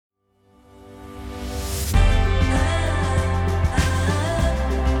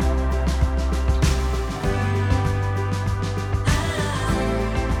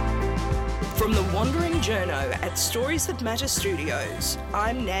Stories That Matter Studios.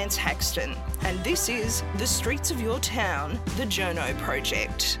 I'm Nance Haxton, and this is The Streets of Your Town, the Journo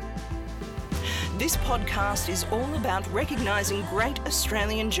Project. This podcast is all about recognising great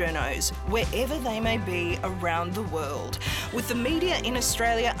Australian journos, wherever they may be around the world. With the media in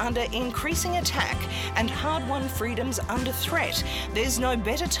Australia under increasing attack and hard-won freedoms under threat, there's no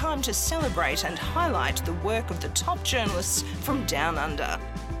better time to celebrate and highlight the work of the top journalists from down under.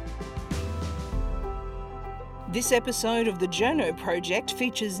 This episode of the Journo Project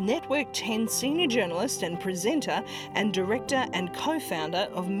features Network 10 senior journalist and presenter and director and co-founder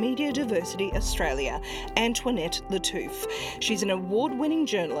of Media Diversity Australia, Antoinette Lattouf. She's an award-winning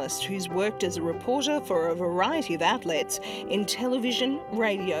journalist who's worked as a reporter for a variety of outlets in television,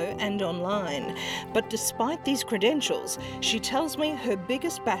 radio and online. But despite these credentials, she tells me her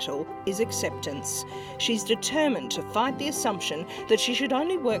biggest battle is acceptance. She's determined to fight the assumption that she should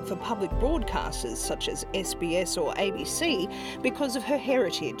only work for public broadcasters such as SBS or ABC because of her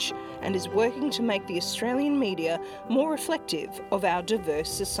heritage, and is working to make the Australian media more reflective of our diverse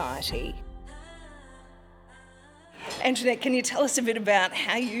society. Antoinette, can you tell us a bit about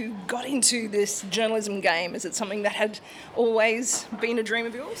how you got into this journalism game? Is it something that had always been a dream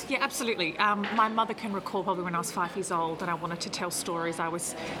of yours? Yeah, absolutely. My mother can recall probably when I was 5 years old that I wanted to tell stories. I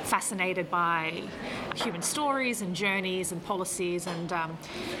was fascinated by human stories and journeys and policies, and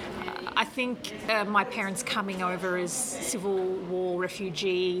I think my parents coming over as Civil War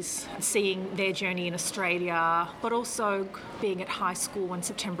refugees, seeing their journey in Australia, but also being at high school when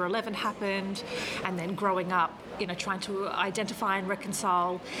September 11 happened, and then growing up, trying to identify and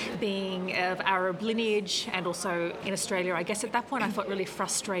reconcile being of Arab lineage and also in Australia. I guess at that point I felt really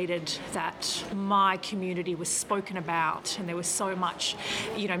frustrated that my community was spoken about and there was so much,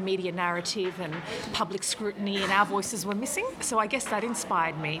 media narrative and public scrutiny and our voices were missing. So I guess that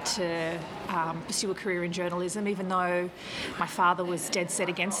inspired me to pursue a career in journalism, even though my father was dead set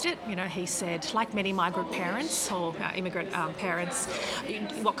against it. He said, like many migrant parents or immigrant parents,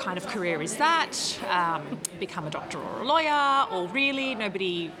 what kind of career is that? Become a doctor or a lawyer, or really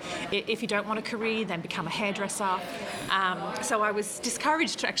nobody, if you don't want a career, then become a hairdresser. So I was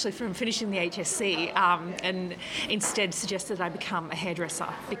discouraged actually from finishing the HSC and instead suggested I become a hairdresser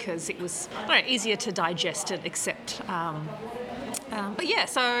because it was easier to digest and accept.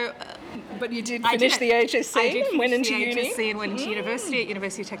 But you did finish the HSC and went into uni? HSC and went into university at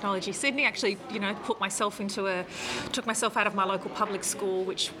University of Technology Sydney. Actually, took myself out of my local public school,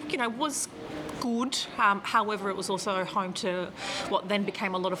 which, was good. However, it was also home to what then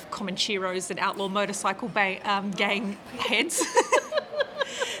became a lot of Comancheros and outlaw motorcycle gang heads.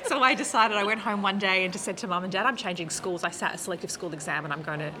 So I decided, I went home one day and just said to Mum and Dad, I'm changing schools. I sat a selective school exam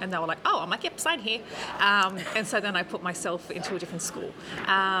and and they were like, oh, I'm like, yep, sign here. And so then I put myself into a different school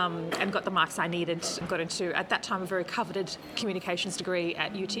and got the marks I needed and got into, at that time, a very coveted communications degree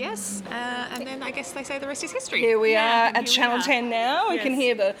at UTS. And then I guess they say the rest is history. Here we are at Channel 10 now. Yes. We can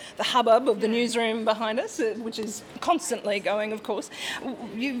hear the hubbub of the newsroom behind us, which is constantly going, of course.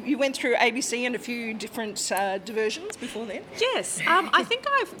 You went through ABC and a few different diversions before then? Yes. I think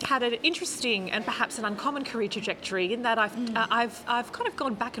I've had an interesting and perhaps an uncommon career trajectory in that I've kind of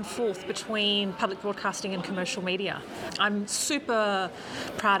gone back and forth between public broadcasting and commercial media. I'm super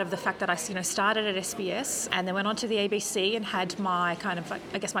proud of the fact that I started at SBS and then went on to the ABC and had my kind of,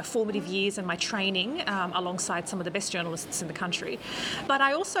 my formative years and my training alongside some of the best journalists in the country. But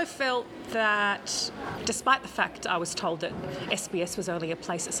I also felt that despite the fact I was told that SBS was only a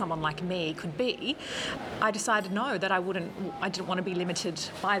place that someone like me could be, I decided no, that I didn't want to be limited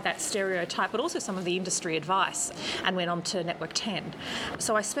by that stereotype, but also some of the industry advice, and went on to Network 10.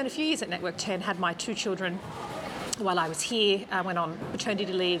 So I spent a few years at Network 10, had my 2 children while I was here. I went on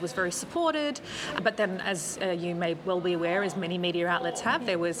maternity leave, was very supported, but then, as you may well be aware, as many media outlets have,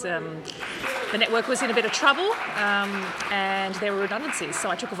 there was the network was in a bit of trouble and there were redundancies. So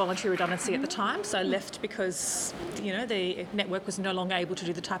I took a voluntary redundancy at the time. So I left because, the network was no longer able to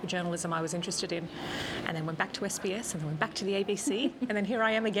do the type of journalism I was interested in. And then went back to SBS and then went back to the ABC. And then here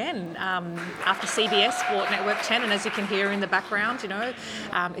I am again after CBS bought Network 10. And as you can hear in the background,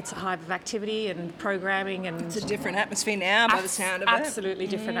 it's a hive of activity and programming. And it's a different atmosphere now by the sound of it. Absolutely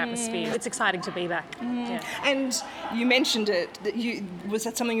different atmosphere. It's exciting to be back. Yeah. And you mentioned it. Was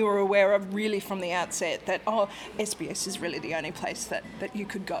that something you were aware of really belief from the outset that, SBS is really the only place that you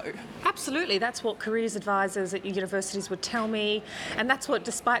could go. Absolutely, that's what careers advisors at universities would tell me, and that's what,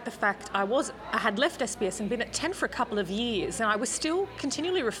 despite the fact I had left SBS and been at 10 for a couple of years, and I was still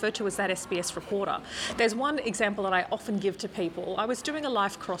continually referred to as that SBS reporter. There's one example that I often give to people. I was doing a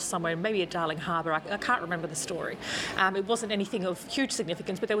live cross somewhere, maybe at Darling Harbour, I can't remember the story. It wasn't anything of huge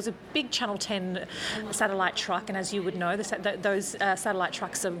significance, but there was a big Channel 10 satellite truck, and as you would know, those satellite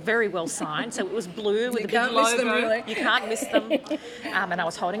trucks are very well signed, so it was blue with a big logo. Them, really. You can't miss them. And I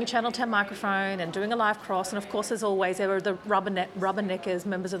was holding a Channel 10 microphone and doing a live cross, and of course, as always, there were the rubberneckers,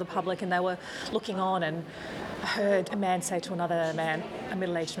 members of the public, and they were looking on, and I heard a man say to another man, a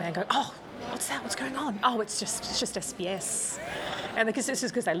middle-aged man, go, "Oh, what's that? What's going on?" "Oh, it's just SBS." And this is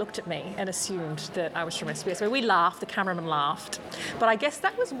because they looked at me and assumed that I was from SBS. So we laughed, the cameraman laughed. But I guess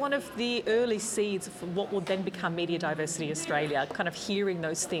that was one of the early seeds of what would then become Media Diversity Australia, kind of hearing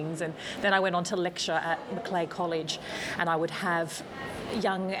those things. And then I went on to lecture at Macleay College, and I would have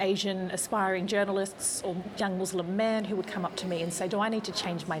young Asian aspiring journalists or young Muslim men who would come up to me and say, "Do I need to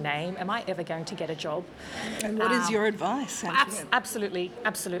change my name? Am I ever going to get a job?" And what is your advice, Antoinette?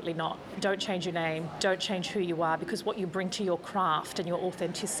 Absolutely not. Don't change your name. Don't change who you are, because what you bring to your craft and your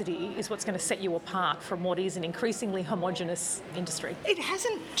authenticity is what's going to set you apart from what is an increasingly homogenous industry. It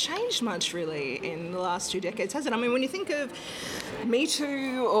hasn't changed much, really, in the last 2 decades, has it? I mean, when you think of Me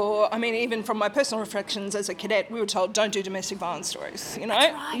Too, or, I mean, even from my personal reflections as a cadet, we were told, don't do domestic violence stories. You know,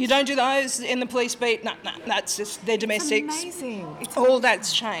 right. You don't do those in the police beat. No, that's just, they're domestics. It's amazing. All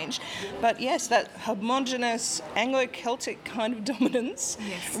that's changed. But yes, that homogenous Anglo-Celtic kind of dominance,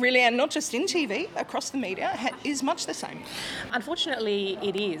 really, and not just in TV, across the media, is much the same. Unfortunately,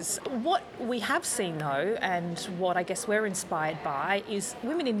 it is. What we have seen, though, and what I guess we're inspired by, is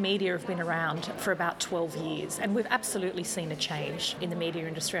women in media have been around for about 12 years, and we've absolutely seen a change in the media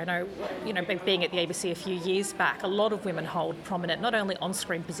industry. I know, being at the ABC a few years back, a lot of women hold prominent, not only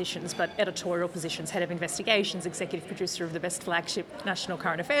on-screen positions, but editorial positions, head of investigations, executive producer of the best flagship national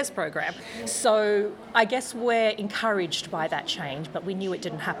current affairs program. So I guess we're encouraged by that change, but we knew it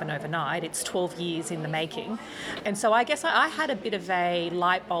didn't happen overnight. It's 12 years in the making. And so I guess I had a bit of a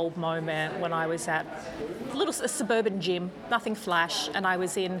light bulb moment when I was at a suburban gym, nothing flash, and I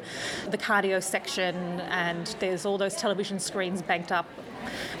was in the cardio section, and there's all those television screens banked up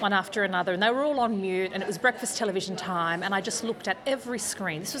one after another, and they were all on mute, and it was breakfast television time, and I just looked at every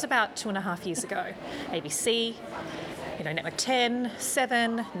screen. This was about 2.5 years ago. ABC, Network 10,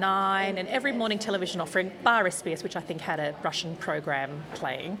 7, 9, and every morning television offering, bar SBS, which I think had a Russian program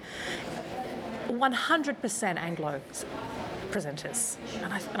playing, 100% Anglo presenters.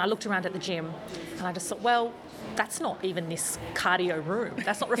 And I looked around at the gym, and I just thought, well, that's not even this cardio room.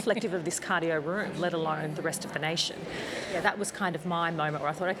 That's not reflective of this cardio room, let alone the rest of the nation. Yeah, that was kind of my moment where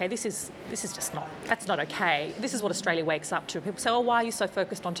I thought, okay, this is just not, that's not okay. This is what Australia wakes up to. People say, oh, why are you so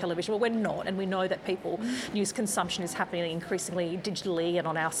focused on television? Well, we're not, and we know that news consumption is happening increasingly digitally and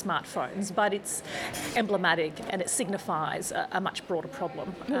on our smartphones, but it's emblematic and it signifies a much broader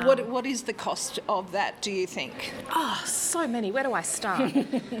problem. Well, what is the cost of that, do you think? So many. Where do I start?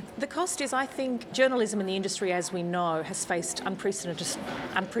 The cost is, I think, journalism in the industry, as we know, has faced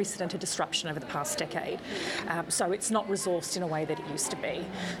unprecedented disruption over the past decade. So it's not resourced in a way that it used to be.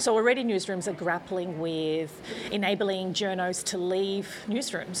 So already newsrooms are grappling with enabling journos to leave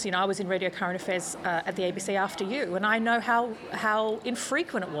newsrooms. I was in Radio Current Affairs at the ABC after you, and I know how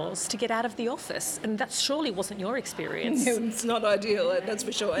infrequent it was to get out of the office, and that surely wasn't your experience. It's not ideal, that's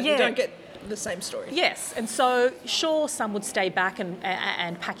for sure. And you don't get the same story. Yes, and so sure, some would stay back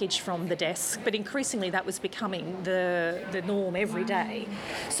and package from the desk, but increasingly that was becoming the norm every day.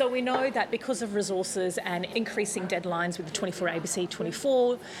 So we know that because of resources and increasing deadlines with the 24 ABC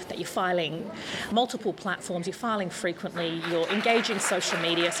 24, that you're filing multiple platforms, you're filing frequently, you're engaging social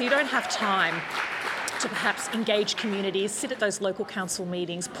media, so you don't have time to perhaps engage communities, sit at those local council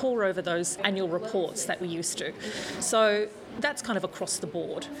meetings, pore over those annual reports that we used to. So that's kind of across the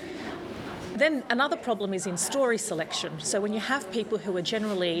board. Then another problem is in story selection. So when you have people who are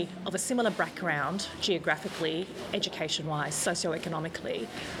generally of a similar background, geographically, education-wise, socioeconomically,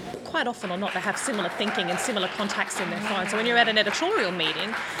 quite often or not, they have similar thinking and similar contacts in their phone. So when you're at an editorial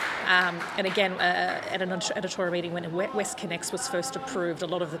meeting, and again, at an editorial meeting when West Connects was first approved, a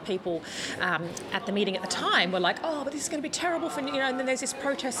lot of the people at the meeting at the time were like, oh, but this is going to be terrible for, and then there's this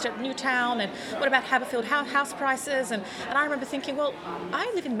protest at Newtown, and what about Haberfield house prices? And I remember thinking, well,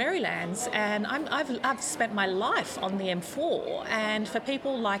 I live in Marylands, and I've spent my life on the M4, and for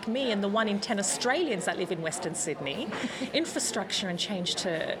people like me and the 1 in 10 Australians that live in Western Sydney, infrastructure and change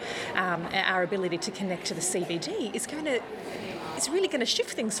to our ability to connect to the CBD is going is really going to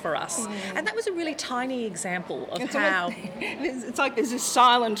shift things for us. And that was a really tiny example of how... It's like there's this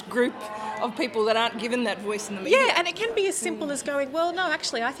silent group of people that aren't given that voice in the media. Yeah, and it can be as simple as going, well, no,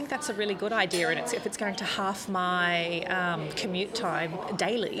 actually, I think that's a really good idea, and if it's going to half my commute time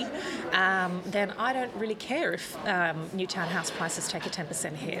daily, then I don't really care if Newtown house prices take a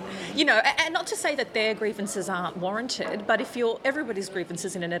 10% hit. You know, and not to say that their grievances aren't warranted, but if everybody's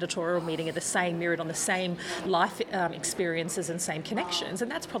grievances in an editorial meeting are the same, mirrored on the same life experiences and same connections,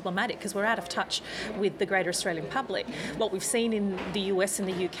 and that's problematic because we're out of touch with the greater Australian public. What we've seen in the US and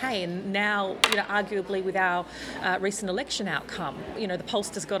the UK, and now, you know, arguably with our recent election outcome, you know, the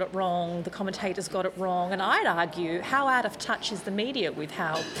pollsters got it wrong, the commentators got it wrong, and I'd argue how out of touch is the media with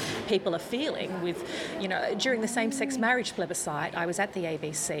how people are feeling with, you know, during the same-sex marriage plebiscite, I was at the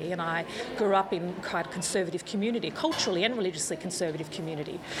ABC and I grew up in quite a conservative community, culturally and religiously conservative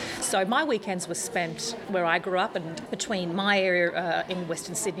community. So my weekends were spent where I grew up and between my area in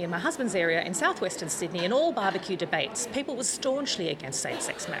Western Sydney and my husband's area in southwestern Sydney, and all barbecue debates. People were staunchly against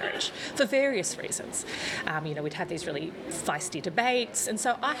same-sex marriage for various reasons. You know, we'd have these really feisty debates, and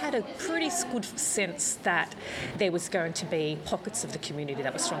so I had a pretty good sense that there was going to be pockets of the community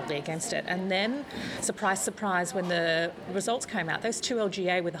that were strongly against it. And then, surprise, surprise, when the results came out, those two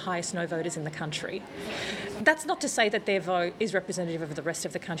LGA were the highest no voters in the country. That's not to say that their vote is representative of the rest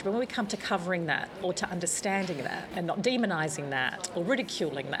of the country, but when we come to covering that or to understanding that and not demonising that or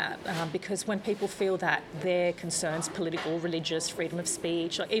ridiculing that, because when people feel that their concerns, political, religious, freedom of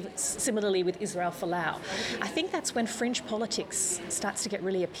speech, or even similarly with Israel Folau, I think that's when fringe politics starts to get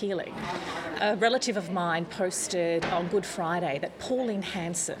really appealing. A relative of mine posted on Good Friday that Pauline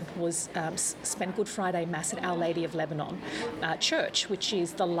Hanson was spent Good Friday Mass at Our Lady of Lebanon Church, which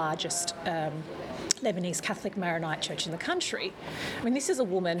is the largest Lebanese Catholic Maronite church in the country. I mean, this is a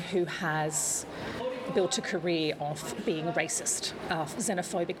woman who has built a career of being racist,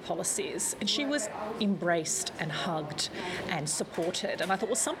 xenophobic policies, and she was embraced and hugged and supported. And I thought,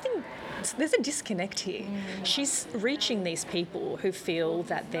 well, there's a disconnect here. She's reaching these people who feel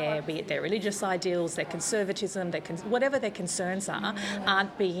that be it their religious ideals, their conservatism, whatever their concerns are,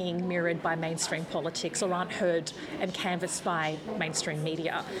 aren't being mirrored by mainstream politics or aren't heard and canvassed by mainstream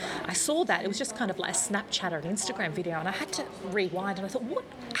media. I saw that. It was just kind of like a Snapchat or an Instagram video, and I had to rewind, and I thought,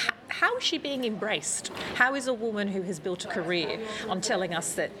 how is she being embraced? How is a woman who has built a career on telling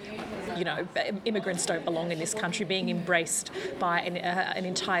us that, you know, immigrants don't belong in this country being embraced by an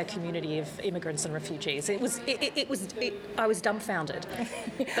entire community of immigrants and refugees? I was dumbfounded.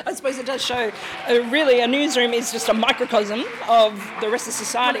 I suppose it does show really a newsroom is just a microcosm of the rest of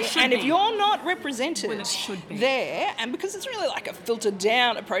society, and if you're not represented there, and because it's really like a filtered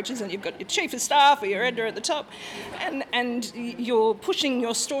down approach, and you've got your chief of staff or your editor at the top, and you're pushing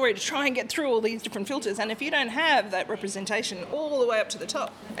your story to try and get through all these different filters, and if you don't have that representation all the way up to the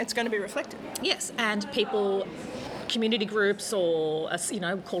top, it's going to be reflected. Yes, and people, community groups or,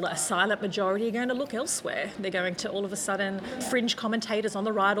 call it a silent majority, are going to look elsewhere. They're going to, all of a sudden, fringe commentators on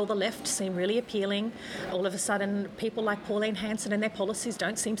the right or the left seem really appealing. All of a sudden, people like Pauline Hanson and their policies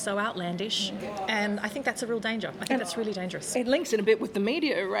don't seem so outlandish. And I think that's a real danger. I think that's really dangerous. It links in a bit with the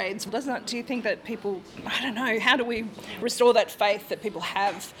media raids, doesn't it? Do you think that people, I don't know, how do we restore that faith that people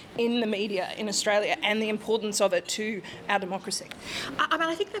have in the media in Australia and the importance of it to our democracy?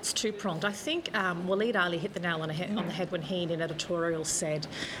 I think that's two-pronged. I think Waleed Ali hit the nail on the head when he, in an editorial, said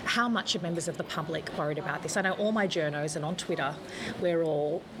how much are members of the public worried about this. I know all my journos, and on Twitter we're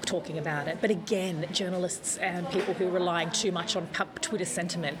all talking about it, but again, journalists and people who are relying too much on Twitter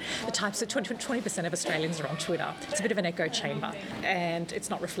sentiment, the types of 20% of Australians are on Twitter. It's a bit of an echo chamber, and it's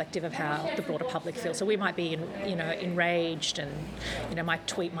not reflective of how the broader public feels. So we might be enraged, and my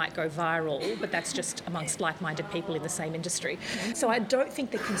tweet might go viral, but that's just amongst like-minded people in the same industry. So I don't think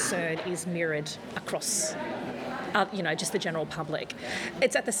the concern is mirrored across just the general public.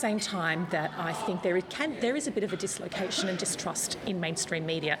 It's at the same time that I think there is a bit of a dislocation and distrust in mainstream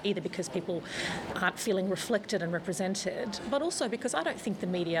media, either because people aren't feeling reflected and represented, but also because I don't think the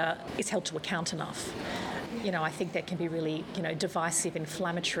media is held to account enough. I think there can be really, divisive,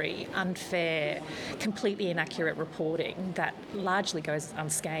 inflammatory, unfair, completely inaccurate reporting that largely goes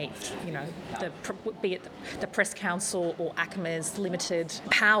unscathed. Be it the Press Council or ACMA's limited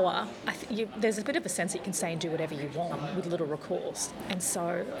power, there's a bit of a sense that you can say and do whatever you want with little recourse. And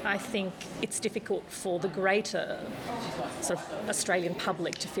so I think it's difficult for the greater sort of Australian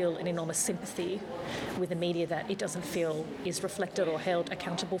public to feel an enormous sympathy with the media that it doesn't feel is reflected or held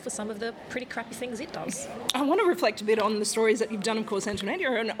accountable for some of the pretty crappy things it does. I want to reflect a bit on the stories that you've done, of course, Antoinette.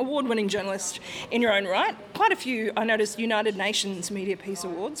 You're an award-winning journalist in your own right. Quite a few, I noticed, United Nations Media Peace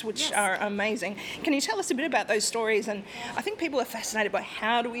Awards, which are amazing. Can you tell us a bit about those stories? And I think people are fascinated by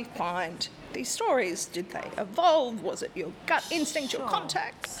how do we find these stories? Did they evolve? Was it your gut instinct, your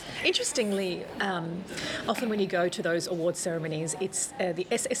contacts? Interestingly, often when you go to those award ceremonies, it's the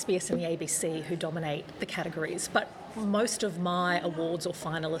SBS and the ABC who dominate the categories. But most of my awards or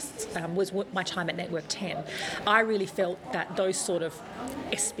finalists was my time at Network 10. I really felt that those sort of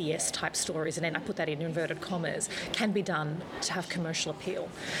SBS type stories, and then I put that in inverted commas, can be done to have commercial appeal.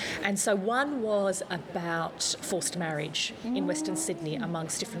 And so one was about forced marriage in Western Sydney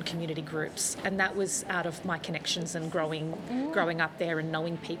amongst different community groups, and that was out of my connections and growing up there and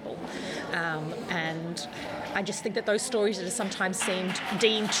knowing people. And I just think that those stories that are sometimes seemed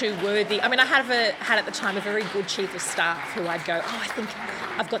deemed too worthy. I mean, I had at the time a very good chief of staff who I'd go, I think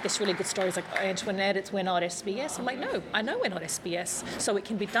I've got this really good story. He's like, Antoinette, we're not SBS. I'm like, no, I know we're not SBS. So it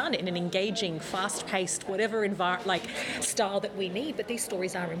can be done in an engaging, fast-paced, whatever style that we need, but these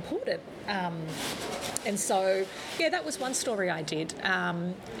stories are important. And so, that was one story I did.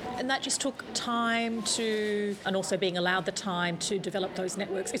 And that just took time and also being allowed the time to develop those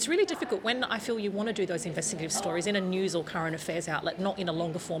networks. It's really difficult when I feel you want to do those investigative stories in a news or current affairs outlet, not in a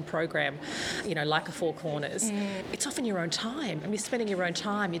longer form program, like a Four Corners. It's often your own time, and you're spending your own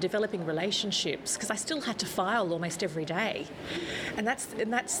time, you're developing relationships, because I still had to file almost every day. And that's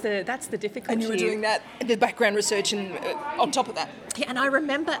the difficulty. And you were doing that, the background research, and on top of that. Yeah, and I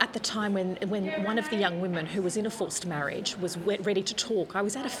remember at the time when one of the young women who was in a forced marriage was ready to talk. I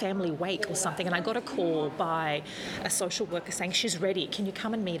was at a family wake or something, and I got a call by a social worker saying, she's ready, can you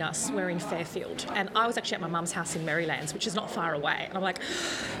come and meet us? We're in Fairfield. And I was actually at my mum's house in Marylands, which is not far away. And I'm like,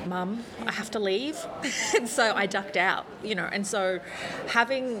 Mum, I have to leave. And so I ducked out, and so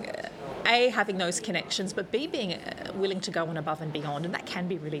having those connections, but B, being willing to go on above and beyond, and that can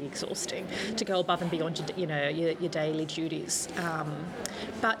be really exhausting, to go above and beyond your daily duties.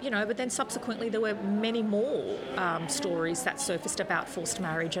 But then subsequently there were many more stories that surfaced about forced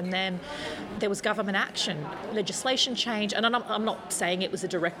marriage, and then there was government action, legislation change, and I'm not saying it was a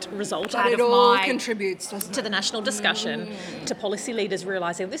direct result but out it of all my contributes, doesn't to it? the national discussion, to policy leaders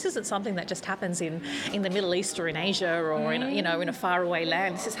realising this isn't something that just happens in the Middle East or in Asia or in a faraway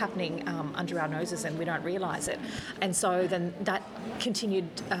land. This is happening under our noses and we don't realise it. And so then that continued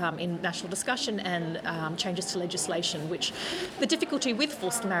in national discussion and changes to legislation, which the difficulty with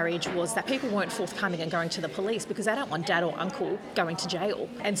forced marriage was that people weren't forthcoming and going to the police because they don't want dad or uncle going to jail.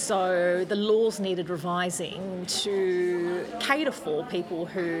 And so the laws needed revising to cater for people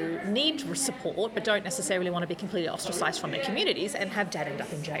who need support but don't necessarily want to be completely ostracised from their communities and have dad end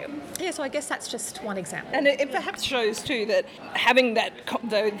up in jail. Yeah, so I guess that's just one example. And it perhaps shows too that having that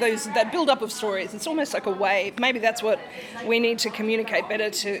build-up of stories, it's almost like a way, maybe that's what we need to communicate better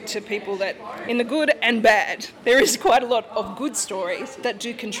to people, that in the good and bad, there is quite a lot of good stories that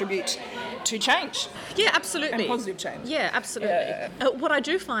do contribute to change. Yeah, absolutely. And positive change. Yeah, absolutely. What I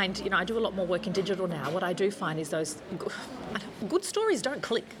do find, I do a lot more work in digital now, what I do find is those good stories don't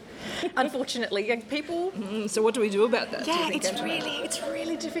click. Unfortunately, people. So what do we do about that? Yeah, it's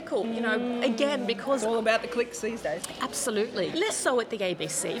really difficult. Again, because it's all about the clicks these days. Absolutely, less so at the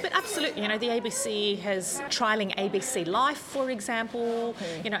ABC, but absolutely, the ABC has trialling ABC Life, for example.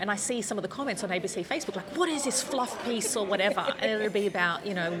 And I see some of the comments on ABC Facebook like, "What is this fluff piece or whatever?" And it'll be about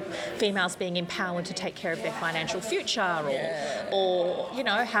females being empowered to take care of their financial future, or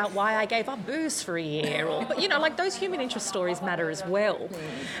why I gave up booze for a year, but like those human interest stories matter as well.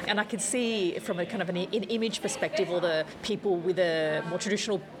 And I can see from a kind of an image perspective, or the people with a more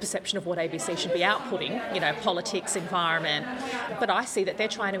traditional perception of what ABC should be outputting, politics, environment. But I see that they're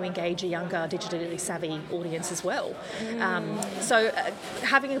trying to engage a younger, digitally savvy audience as well. So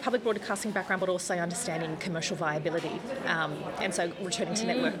having a public broadcasting background, but also understanding commercial viability. And so returning to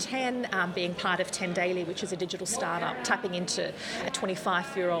Network 10, being part of 10 Daily, which is a digital startup, tapping into a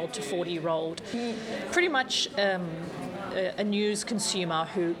 25-year-old to 40-year-old, pretty much a news consumer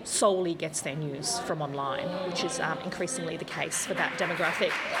who solely gets their news from online, which is increasingly the case for that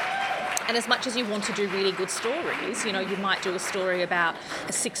demographic. And as much as you want to do really good stories, you might do a story about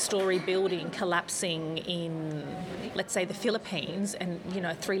a 6-story building collapsing in, let's say, the Philippines, and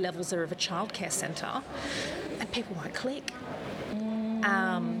 3 levels are of a childcare centre, and people won't click.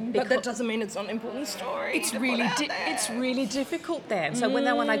 But that doesn't mean it's not an important story. It's really difficult then. So when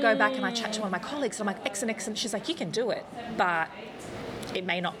I go back and I chat to one of my colleagues, I'm like, X and X, and she's like, you can do it, but it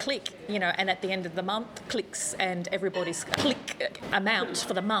may not click, and at the end of the month, clicks and everybody's click amount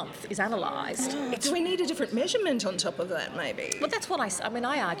for the month is analysed. Do we need a different measurement on top of that, maybe? Well, that's what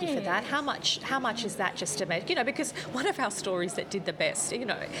I argue for that. How much is that just to measure? Because one of our stories that did the best,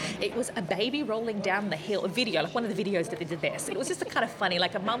 it was a baby rolling down the hill, a video, like one of the videos that did the best. It was just a kind of funny,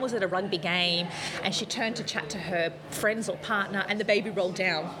 like a mum was at a rugby game and she turned to chat to her friends or partner and the baby rolled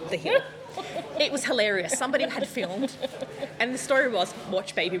down the hill. It was hilarious. Somebody had filmed, and the story was,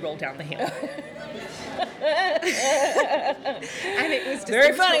 watch baby roll down the hill. And it was just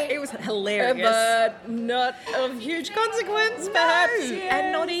very funny. It was hilarious, but not of huge consequence, perhaps. Yes.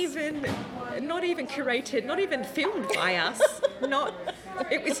 And not even curated, not even filmed by us.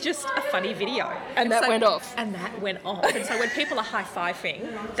 It was just a funny video. And that went off. And that went off. And so when people are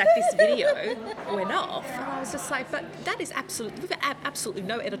high-fiving that this video went off, and I was just like, but that is we've absolutely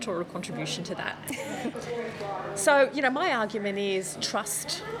no editorial contribution to that. So, my argument is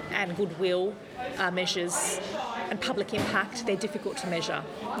trust and goodwill measures and public impact, they're difficult to measure.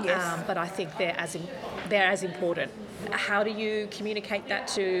 Yes. But I think they're as important. How do you communicate that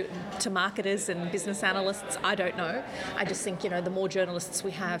to marketers and business analysts? I don't know. I just think, the more journalists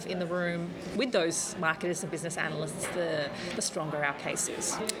we have in the room with those marketers and business analysts, the stronger our case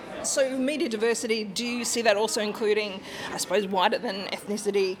is. So media diversity, do you see that also including, I suppose, wider than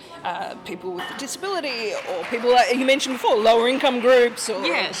ethnicity, people with disability or people like you mentioned before, lower income groups? Or...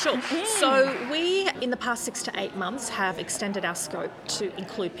 Yeah, sure. So we, in the past 6 to 8 months, have extended our scope to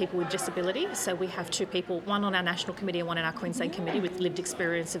include people with disability. So we have 2 people, one on our national committee and one in our Queensland committee with lived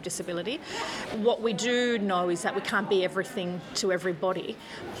experience of disability. What we do know is that we can't be everything to everybody,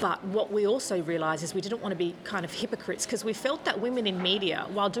 but what we also realise is we didn't want to be kind of hypocrites because we felt that women in media,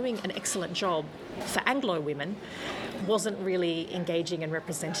 while doing an excellent job for Anglo women, wasn't really engaging and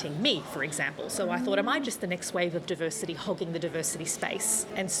representing me, for example. So I thought, am I just the next wave of diversity hogging the diversity space?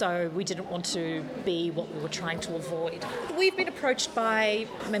 And so we didn't want to be what we were trying to avoid. We've been approached by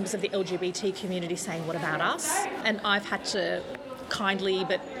members of the LGBT community saying, what about us? And I've had to kindly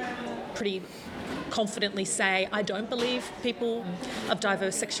but pretty confidently say, I don't believe people of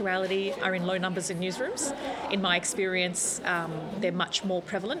diverse sexuality are in low numbers in newsrooms. In my experience, they're much more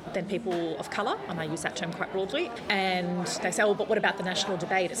prevalent than people of colour, and I use that term quite broadly. And they say, but what about the national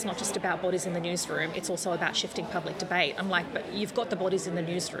debate? It's not just about bodies in the newsroom, it's also about shifting public debate. I'm like, but you've got the bodies in the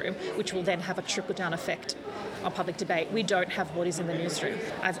newsroom, which will then have a trickle-down effect on public debate. We don't have bodies in the newsroom.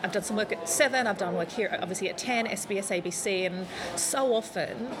 I've done some work at 7, I've done work here obviously at 10, SBS, ABC, and so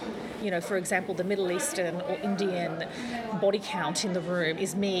often, for example, the Middle Eastern or Indian body count in the room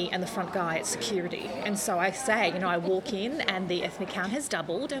is me and the front guy at security. And so I say, I walk in and the ethnic count has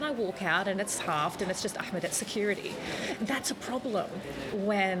doubled, and I walk out and it's halved and it's just Ahmed at security. That's a problem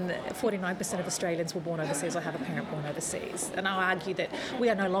when 49% of Australians were born overseas or have a parent born overseas. And I argue that we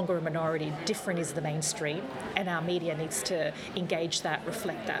are no longer a minority, different is the mainstream, and our media needs to engage that,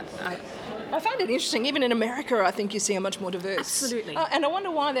 reflect that. I find it interesting. Even in America, I think you see a much more diverse. Absolutely. And I wonder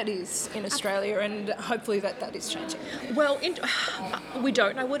why that is in Australia, and hopefully that is changing. Well, we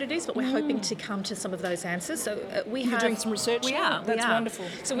don't know what it is, but we're hoping to come to some of those answers. So You're doing some research? We are. That's wonderful.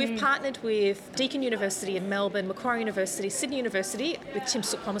 So we've partnered with Deakin University in Melbourne, Macquarie University, Sydney University, with Tim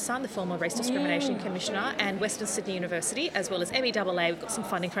Sookpamasan, the former Race Discrimination Commissioner, and Western Sydney University, as well as MEAA. We've got some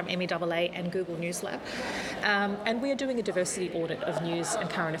funding from MEAA and Google News Lab. And we are doing a diversity audit of news and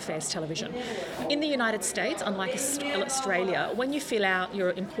current affairs television. In the United States, unlike Australia, when you fill out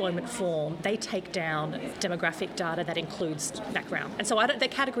your employment form, they take down demographic data that includes background. And so their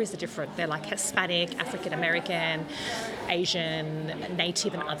categories are different. They're like Hispanic, African American, Asian,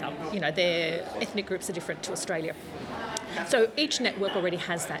 Native and other. Their ethnic groups are different to Australia. So each network already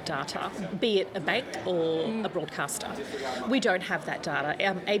has that data, be it a bank or a broadcaster. We don't have that data.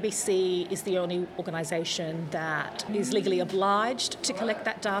 ABC is the only organisation that is legally obliged to collect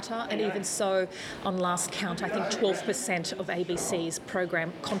that data, and even so, on last count, I think 12% of ABC's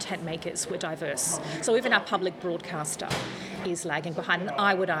program content makers were diverse. So even our public broadcaster is lagging behind. And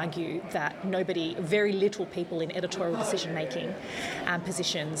I would argue that very little people in editorial decision-making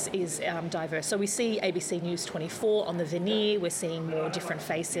positions is diverse. So we see ABC News 24 on the veneer, we're seeing more different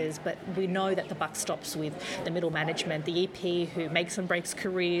faces, but we know that the buck stops with the middle management, the EP who makes and breaks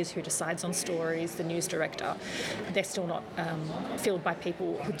careers, who decides on stories, the news director. They're still not filled by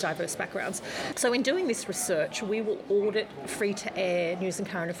people with diverse backgrounds. So in doing this research, we will audit free-to-air news and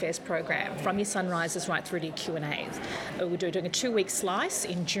current affairs program from your sunrises right through to your Q&As. We'll do we're doing a 2-week slice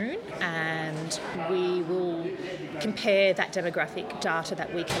in June, and we will compare that demographic data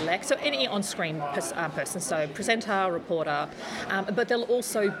that we collect. So any on-screen person, so presenter, reporter, but there'll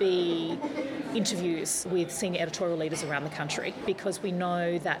also be interviews with senior editorial leaders around the country, because we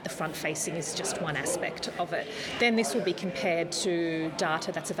know that the front-facing is just one aspect of it. Then this will be compared to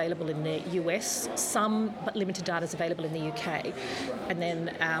data that's available in the US, some but limited data is available in the UK, and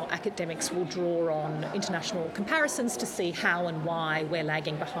then our academics will draw on international comparisons to see how and why we're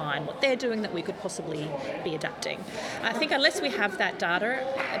lagging behind, what they're doing that we could possibly be adapting. I think unless we have that data,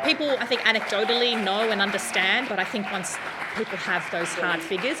 people, I think, anecdotally know and understand, but I think once people have those hard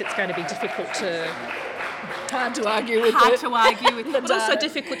figures, it's going to be difficult to... Hard to argue with but also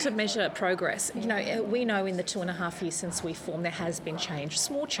difficult to measure progress. You know, we know in the 2.5 years since we formed, there has been change,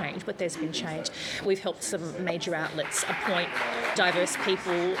 small change, but there's been change. We've helped some major outlets appoint diverse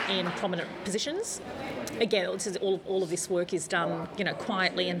people in prominent positions. Again, all of this work is done, you know,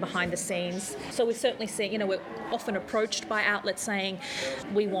 quietly and behind the scenes. So we're certainly seeing, you know, we're often approached by outlets saying,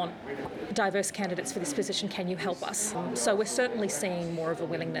 we want diverse candidates for this position, can you help us? So we're certainly seeing more of a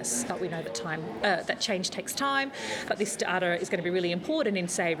willingness, but we know that change takes time, but this data is going to be really important in,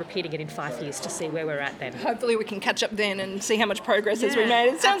 say, repeating it in 5 years to see where we're at then. Hopefully we can catch up then and see how much progress has been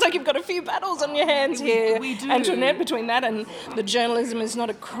made. It sounds like you've got a few battles on your hands here, we do. Antoinette, between that and the Journalism is Not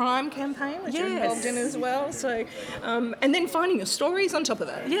a Crime campaign, which you're involved in as well. So, and then finding your stories on top of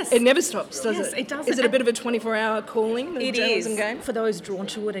that. Yes. It never stops, does it? Yes, it does. Is it a bit of a 24-hour calling, the journalism game? For those drawn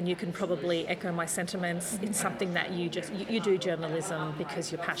to it, and you can probably echo my sentiments, it's something that you do journalism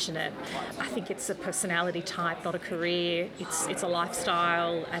because you're passionate. I think it's a personality type, not a career. It's a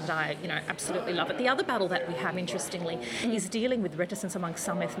lifestyle, and I absolutely love it. The other battle that we have, interestingly, is dealing with reticence among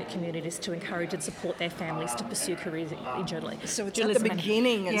some ethnic communities to encourage and support their families to pursue careers in journalism. So it's at the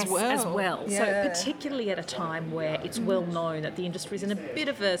beginning as well. Yeah. So particularly at a time where it's well known that the industry is in a bit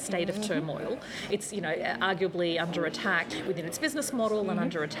of a state of turmoil. It's, arguably under attack within its business model and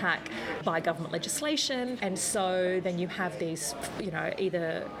under attack by government legislation. And so then you have these,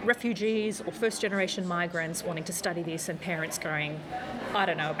 either refugees or first-generation migrants wanting to study this, and parents going, I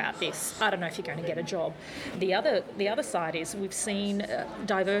don't know about this. I don't know if you're going to get a job. The other side is we've seen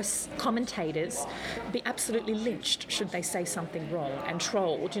diverse commentators be absolutely lynched should they say something wrong, and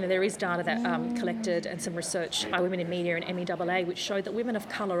trolled. There is data that collected and some research by Women in Media and MEAA which showed that women of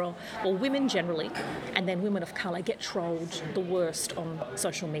colour, or women generally, and then women of colour, get trolled the worst on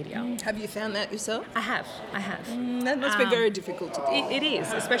social media. Have you found that yourself? I have. That must be very difficult to do. It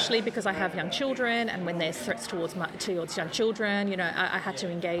is, especially because I have young children, and when there's threats towards young children, I had to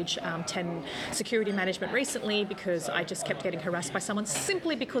engage 10 security management recently because I just kept getting harassed by someone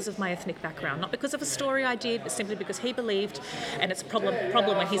simply because of my ethnic background, not because of a story I did, but simply because he believed, and it's a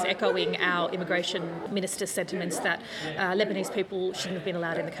problem when he's echoing our immigration minister's sentiments that Lebanese people shouldn't have been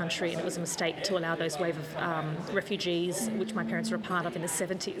allowed in the country, and it was a mistake to allow those wave of refugees, which my parents were a part of in the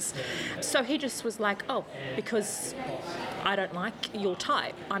 70s. So he just was like, because I don't like your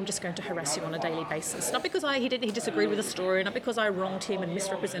type, I'm just going to harass you on a daily basis. Not because he disagreed with the story, not because I wronged him and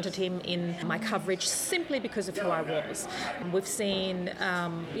misrepresented him in my coverage, simply because of who I was. We've seen,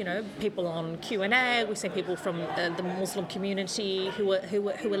 people on Q&A. We've seen people from the Muslim community who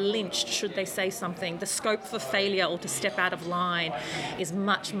were lynched should they say something. The scope for failure or to step out of line is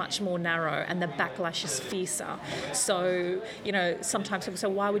much, much more narrow, and the backlash is fiercer. So, sometimes people say,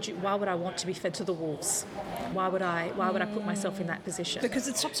 why would I want to be fed to the wolves? Why would I put myself in that position? Because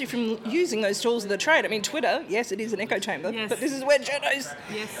it stops you from using those tools of the trade. I mean, Twitter, yes, it is an echo chamber, but this is where journos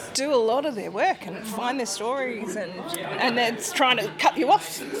do a lot of their work and find their stories, and it's trying to cut you off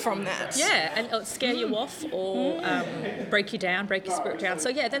from that. Yeah, and scare you off or break you down, break your spirit down.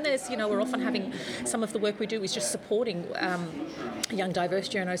 So then there's, we're often having, some of the work we do is just supporting young diverse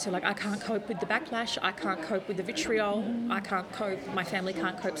journos who are like, I can't cope with the backlash, I can't cope with the vitriol, I can't cope, my family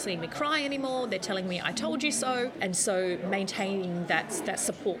can't cope seeing me cry anymore, they're telling me I told you so. And so maintaining that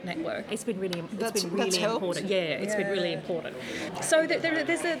support network, it's been really important. Yeah, it's been really important. So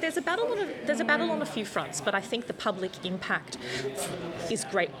there's a battle on a few fronts, but I think the public impact is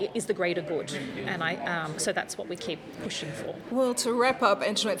the greater good, and so that's what we keep pushing for. Well, to wrap up,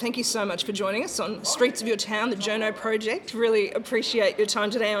 Antoinette, thank you so much for joining us on Streets of Your Town, the Journo Project. Really appreciate your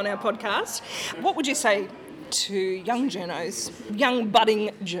time today on our podcast. What would you say to young journos, young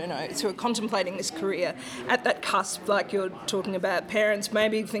budding journos who are contemplating this career at that cusp, like you're talking about, parents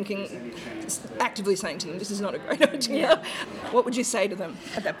maybe thinking actively saying to them, this is not a great idea, what would you say to them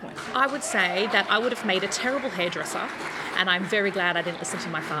at that point? I would say that I would have made a terrible hairdresser, and I'm very glad I didn't listen to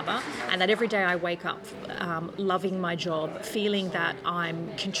my father, and that every day I wake up loving my job, feeling that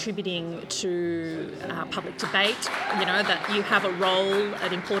I'm contributing to public debate, that you have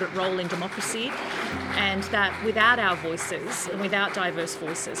an important role in democracy, and that without our voices and without diverse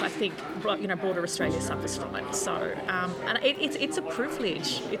voices, I think, broader Australia suffers from it. So, and it's a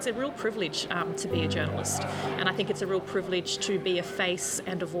privilege. It's a real privilege to be a journalist, and I think it's a real privilege to be a face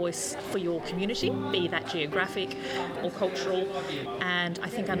and a voice for your community, be that geographic or cultural. And I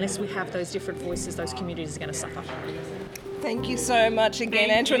think unless we have those different voices, those communities are going to suffer. Thank you so much again,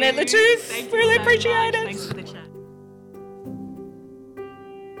 Antoinette Lattouf. Really appreciate it. Thanks for the chat.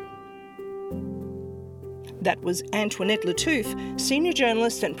 That was Antoinette Lattouf, Senior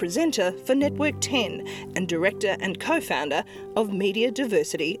Journalist and Presenter for Network 10 and Director and Co-Founder of Media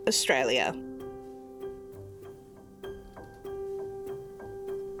Diversity Australia.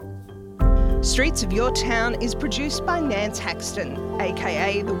 Streets of Your Town is produced by Nance Haxton,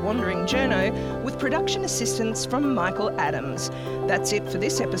 aka The Wandering Journo, with production assistance from Michael Adams. That's it for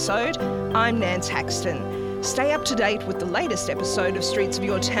this episode. I'm Nance Haxton. Stay up to date with the latest episode of Streets of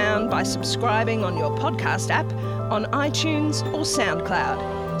Your Town by subscribing on your podcast app, on iTunes or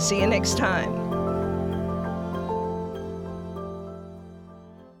SoundCloud. See you next time.